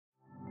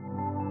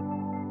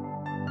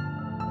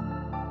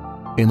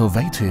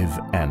innovative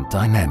and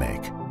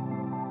dynamic,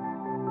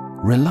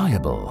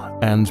 reliable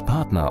and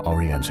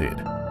partner-oriented,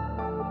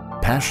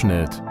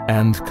 passionate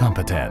and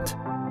competent.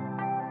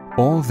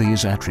 All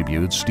these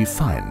attributes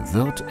define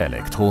Würth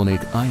Elektronik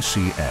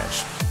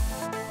ICS.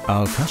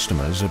 Our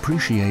customers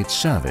appreciate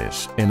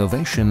service,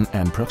 innovation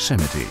and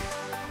proximity,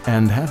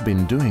 and have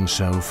been doing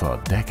so for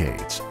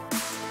decades.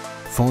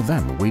 For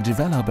them, we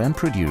develop and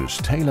produce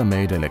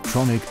tailor-made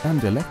electronic and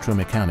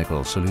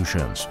electromechanical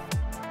solutions.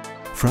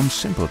 From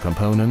simple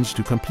components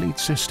to complete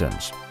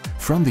systems,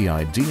 from the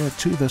idea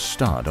to the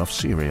start of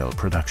serial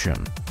production.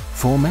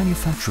 For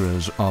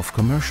manufacturers of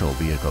commercial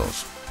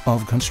vehicles,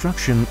 of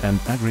construction and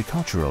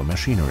agricultural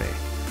machinery,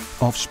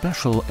 of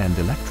special and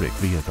electric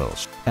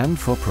vehicles, and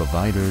for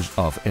providers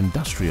of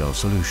industrial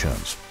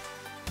solutions.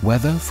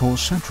 Whether for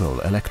central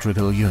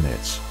electrical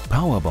units,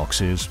 power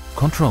boxes,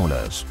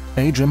 controllers,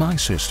 HMI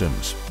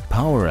systems,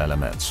 power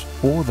elements,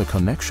 or the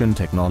connection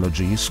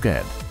technology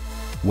SKEDD.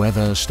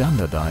 Whether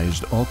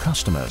standardized or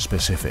customer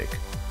specific,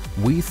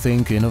 we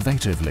think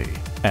innovatively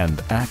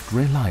and act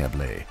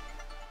reliably.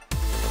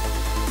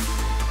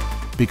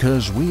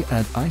 Because we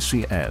at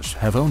ICS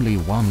have only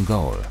one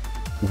goal: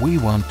 we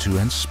want to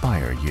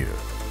inspire you.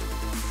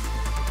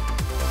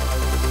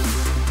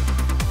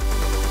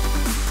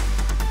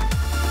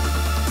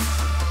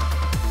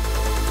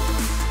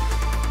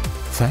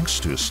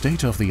 Thanks to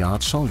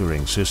state-of-the-art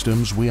soldering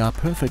systems, we are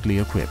perfectly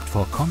equipped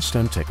for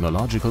constant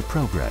technological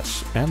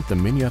progress and the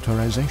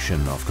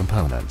miniaturization of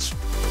components.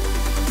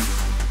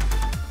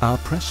 Our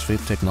press-fit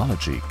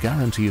technology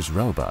guarantees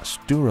robust,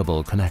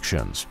 durable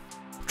connections,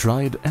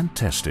 tried and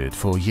tested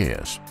for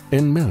years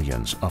in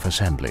millions of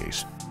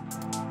assemblies.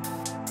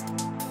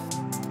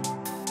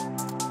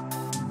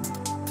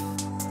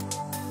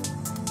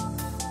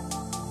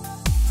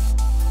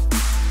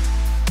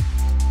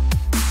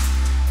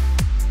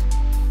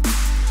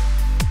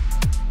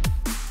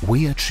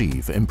 We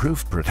achieve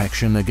improved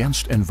protection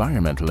against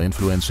environmental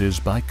influences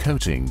by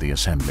coating the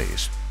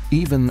assemblies,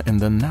 even in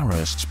the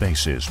narrowest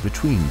spaces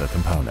between the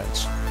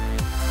components.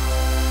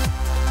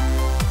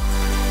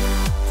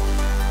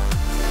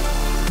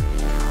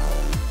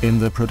 In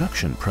the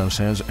production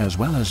process as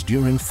well as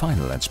during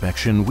final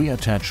inspection, we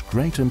attach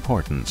great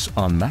importance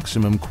on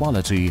maximum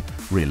quality,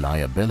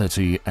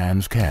 reliability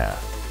and care.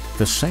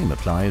 The same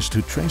applies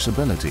to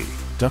traceability,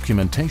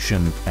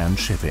 documentation and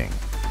shipping.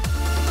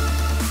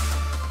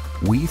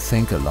 We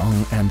think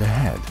along and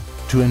ahead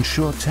to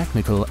ensure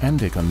technical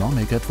and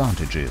economic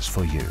advantages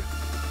for you,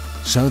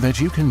 so that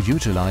you can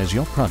utilize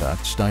your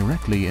products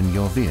directly in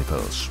your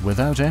vehicles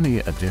without any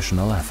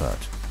additional effort.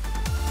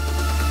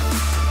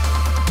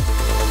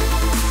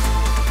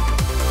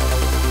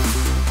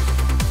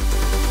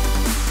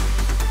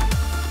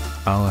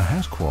 Our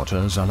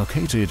headquarters are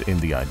located in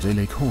the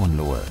idyllic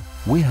Hohenlohe.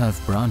 We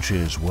have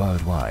branches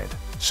worldwide,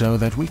 so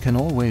that we can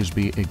always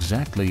be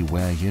exactly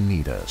where you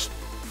need us.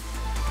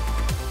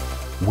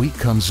 We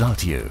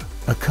consult you,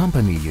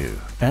 accompany you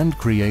and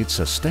create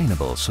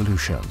sustainable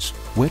solutions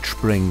which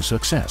bring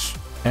success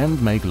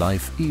and make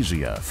life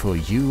easier for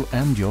you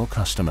and your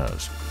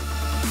customers.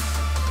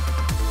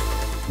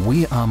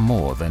 We are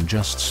more than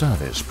just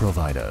service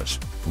providers.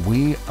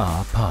 We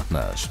are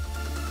partners.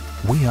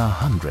 We are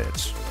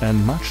hundreds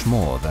and much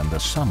more than the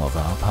sum of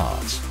our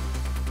parts.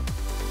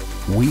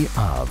 We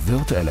are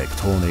Würth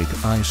Elektronik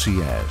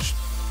ICS.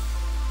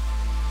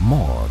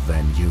 More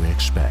than you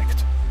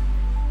expect.